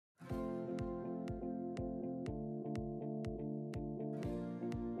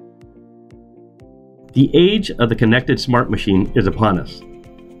The age of the connected smart machine is upon us.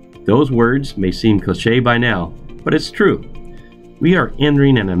 Those words may seem cliche by now, but it's true. We are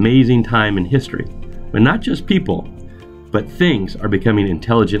entering an amazing time in history when not just people, but things are becoming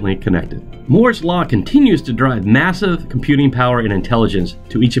intelligently connected. Moore's law continues to drive massive computing power and intelligence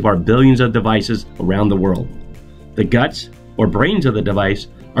to each of our billions of devices around the world. The guts, or brains of the device,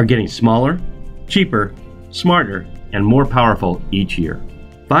 are getting smaller, cheaper, smarter, and more powerful each year.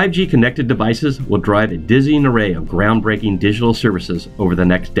 5G connected devices will drive a dizzying array of groundbreaking digital services over the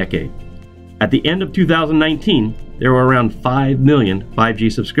next decade. At the end of 2019, there were around 5 million 5G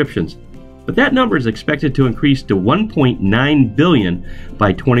subscriptions, but that number is expected to increase to 1.9 billion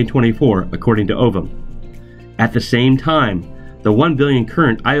by 2024, according to Ovum. At the same time, the 1 billion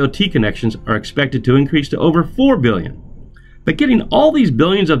current IoT connections are expected to increase to over 4 billion. But getting all these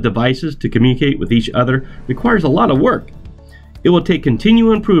billions of devices to communicate with each other requires a lot of work. It will take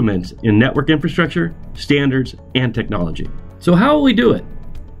continual improvements in network infrastructure, standards, and technology. So how will we do it?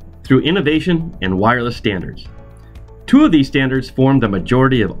 Through innovation and wireless standards. Two of these standards form the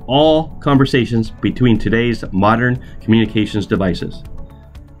majority of all conversations between today's modern communications devices.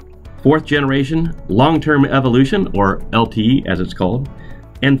 Fourth generation long-term evolution, or LTE as it's called,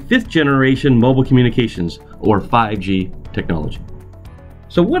 and fifth generation mobile communications, or 5G technology.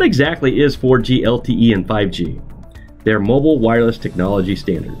 So what exactly is 4G LTE and 5G? They're mobile wireless technology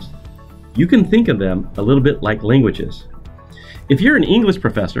standards. You can think of them a little bit like languages. If you're an English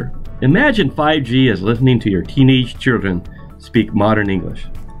professor, imagine 5G as listening to your teenage children speak modern English,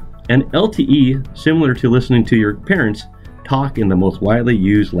 and LTE similar to listening to your parents talk in the most widely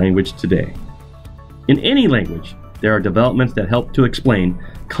used language today. In any language, there are developments that help to explain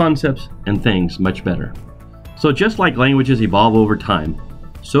concepts and things much better. So just like languages evolve over time,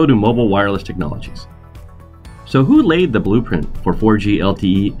 so do mobile wireless technologies. So who laid the blueprint for 4G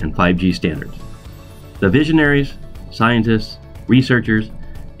LTE and 5G standards? The visionaries, scientists, researchers,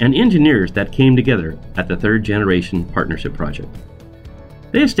 and engineers that came together at the Third Generation Partnership Project.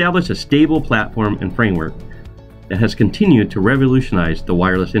 They established a stable platform and framework that has continued to revolutionize the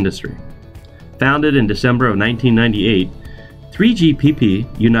wireless industry. Founded in December of 1998,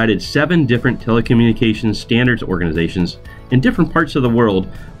 3GPP united 7 different telecommunications standards organizations in different parts of the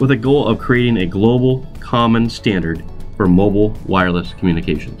world with a goal of creating a global common standard for mobile wireless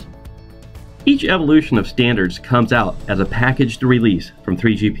communications. Each evolution of standards comes out as a packaged release from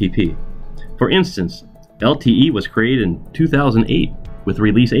 3GPP. For instance, LTE was created in 2008 with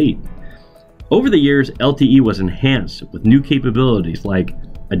Release 8. Over the years, LTE was enhanced with new capabilities like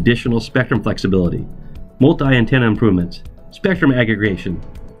additional spectrum flexibility, multi-antenna improvements, spectrum aggregation,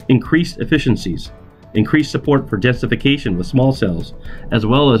 increased efficiencies, increased support for densification with small cells, as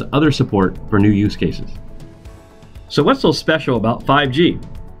well as other support for new use cases. So what's so special about 5G?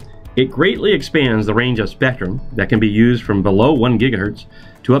 It greatly expands the range of spectrum that can be used from below 1 GHz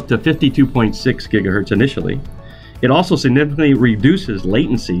to up to 52.6 GHz initially. It also significantly reduces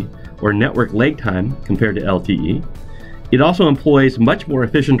latency or network lag time compared to LTE. It also employs much more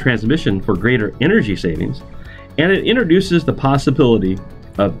efficient transmission for greater energy savings, and it introduces the possibility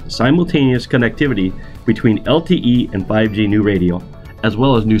of simultaneous connectivity between LTE and 5G new radio, as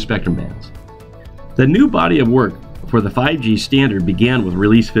well as new spectrum bands. The new body of work for the 5G standard began with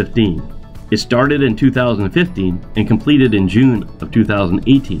Release 15. It started in 2015 and completed in June of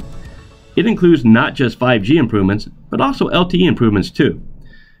 2018. It includes not just 5G improvements, but also LTE improvements too.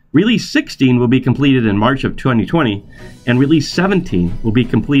 Release 16 will be completed in March of 2020, and Release 17 will be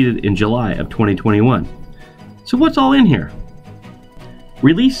completed in July of 2021. So what's all in here?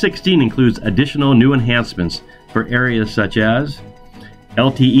 Release 16 includes additional new enhancements for areas such as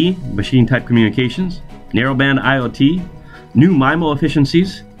LTE, machine type communications, narrowband IoT, new MIMO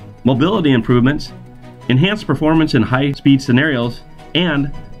efficiencies, mobility improvements, enhanced performance in high-speed scenarios,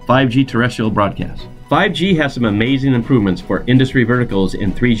 and 5G terrestrial broadcast. 5G has some amazing improvements for industry verticals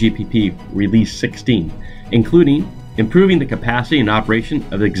in 3GPP Release 16, including improving the capacity and operation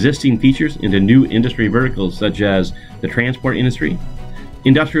of existing features into new industry verticals such as the transport industry,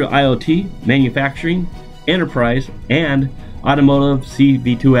 industrial IoT, manufacturing, enterprise, and automotive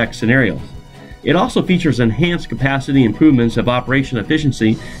CV2X scenarios. It also features enhanced capacity improvements of operation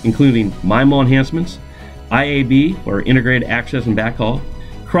efficiency, including MIMO enhancements, IAB, or integrated access and backhaul,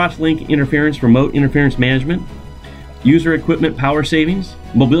 cross-link interference, remote interference management, user equipment power savings,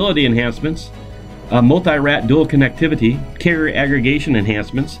 mobility enhancements, multi-rat dual connectivity, carrier aggregation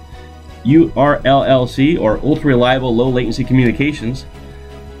enhancements, URLLC, or ultra-reliable low latency communications,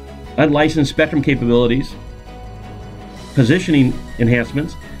 unlicensed spectrum capabilities, positioning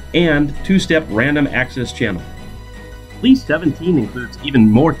enhancements, and two-step random access channel. Release 17 includes even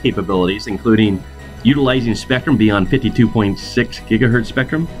more capabilities, including utilizing spectrum beyond 52.6 gigahertz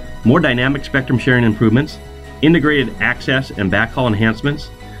spectrum, more dynamic spectrum sharing improvements, integrated access and backhaul enhancements,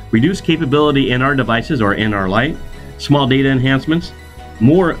 reduced capability in our devices or in our light, small data enhancements,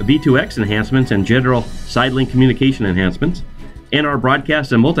 more V2X enhancements and general side-link communication enhancements, and our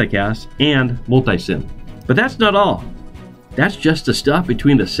broadcast and multicast and multi-SIM. But that's not all. That's just the stuff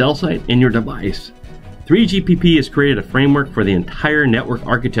between the cell site and your device. 3GPP has created a framework for the entire network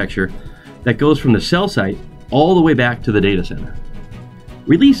architecture that goes from the cell site all the way back to the data center.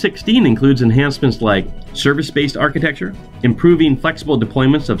 Release 16 includes enhancements like service-based architecture, improving flexible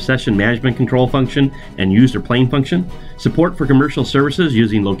deployments of session management control function and user plane function, support for commercial services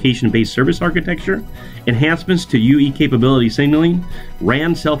using location-based service architecture, enhancements to UE capability signaling,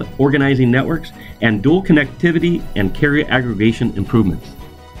 RAN self-organizing networks, and dual connectivity and carrier aggregation improvements.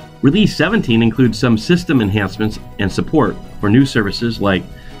 Release 17 includes some system enhancements and support for new services like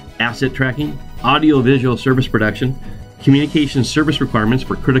asset tracking, audio-visual service production, communication service requirements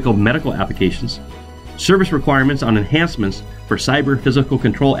for critical medical applications, service requirements on enhancements for cyber physical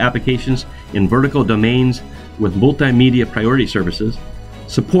control applications in vertical domains with multimedia priority services,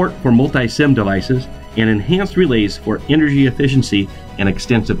 support for multi-SIM devices, and enhanced relays for energy efficiency and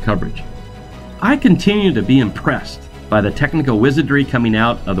extensive coverage. I continue to be impressed by the technical wizardry coming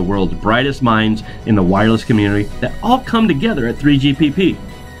out of the world's brightest minds in the wireless community that all come together at 3GPP.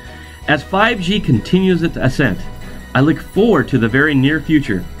 As 5G continues its ascent, I look forward to the very near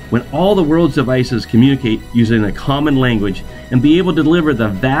future when all the world's devices communicate using a common language and be able to deliver the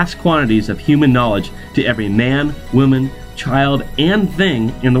vast quantities of human knowledge to every man, woman, child, and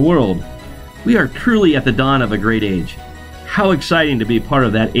thing in the world. We are truly at the dawn of a great age. How exciting to be part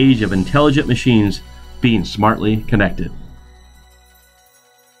of that age of intelligent machines being smartly connected.